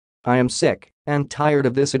"I am sick and tired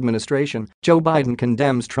of this administration." Joe Biden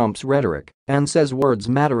condemns Trump's rhetoric and says words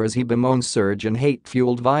matter as he bemoans surge in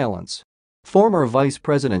hate-fueled violence. Former Vice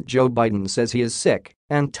President Joe Biden says he is sick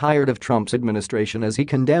and tired of Trump's administration as he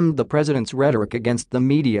condemned the president's rhetoric against the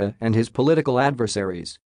media and his political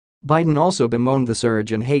adversaries. Biden also bemoaned the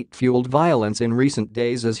surge in hate-fueled violence in recent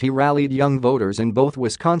days as he rallied young voters in both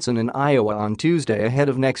Wisconsin and Iowa on Tuesday ahead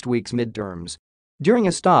of next week's midterms. During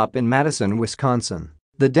a stop in Madison, Wisconsin,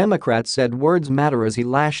 the Democrat said words matter as he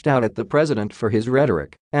lashed out at the president for his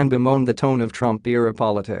rhetoric and bemoaned the tone of Trump-era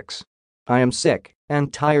politics. "I am sick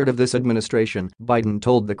and tired of this administration," Biden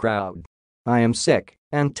told the crowd. "I am sick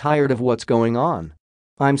and tired of what's going on.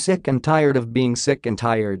 I'm sick and tired of being sick and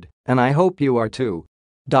tired, and I hope you are too."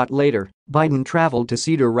 Later, Biden traveled to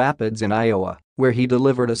Cedar Rapids in Iowa, where he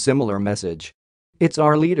delivered a similar message. "It's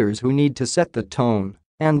our leaders who need to set the tone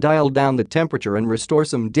and dial down the temperature and restore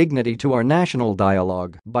some dignity to our national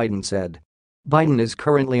dialogue," Biden said. Biden is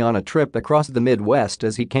currently on a trip across the Midwest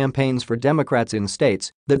as he campaigns for Democrats in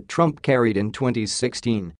states that Trump carried in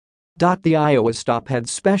 2016. The Iowa stop had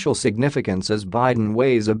special significance as Biden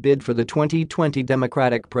weighs a bid for the 2020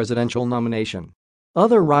 Democratic presidential nomination.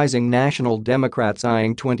 Other rising national Democrats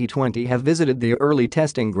eyeing 2020 have visited the early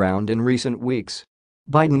testing ground in recent weeks.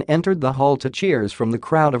 Biden entered the hall to cheers from the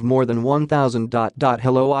crowd of more than 1,000.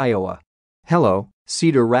 "Hello, Iowa. Hello,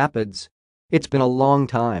 Cedar Rapids. It's been a long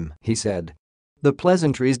time," he said. The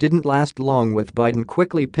pleasantries didn't last long, with Biden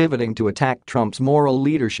quickly pivoting to attack Trump's moral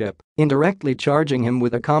leadership, indirectly charging him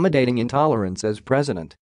with accommodating intolerance as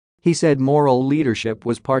president. He said moral leadership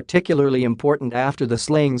was particularly important after the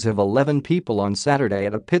slayings of 11 people on Saturday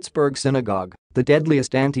at a Pittsburgh synagogue, the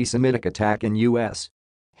deadliest anti-Semitic attack in U.S.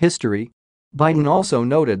 history. Biden also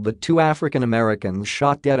noted the 2 African Americans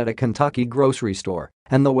shot dead at a Kentucky grocery store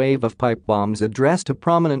and the wave of pipe bombs addressed to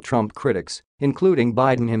prominent Trump critics, including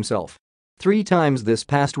Biden himself. 3 times this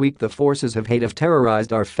past week the forces of hate have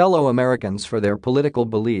terrorized our fellow Americans for their political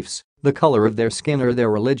beliefs, the color of their skin or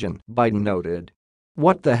their religion, Biden noted.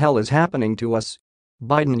 "What the hell is happening to us?"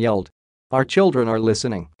 Biden yelled. "Our children are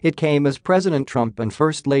listening." It came as President Trump and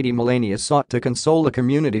First Lady Melania sought to console a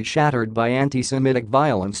community shattered by anti-Semitic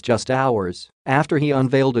violence just hours after he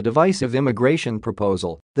unveiled a divisive immigration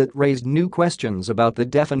proposal that raised new questions about the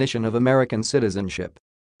definition of American citizenship.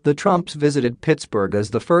 The Trumps visited Pittsburgh as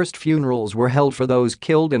the first funerals were held for those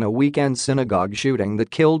killed in a weekend synagogue shooting that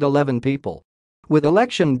killed 11 people. With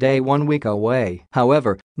Election Day 1 week away,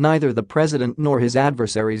 however, neither the president nor his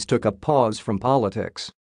adversaries took a pause from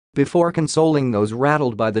politics. Before consoling those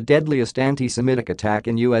rattled by the deadliest anti-Semitic attack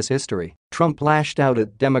in U.S. history, Trump lashed out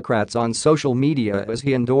at Democrats on social media as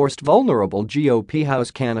he endorsed vulnerable GOP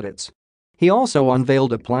House candidates. He also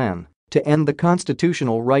unveiled a plan to end the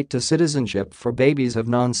constitutional right to citizenship for babies of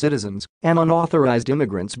non-citizens and unauthorized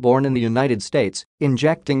immigrants born in the United States,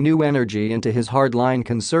 injecting new energy into his hardline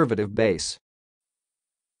conservative base.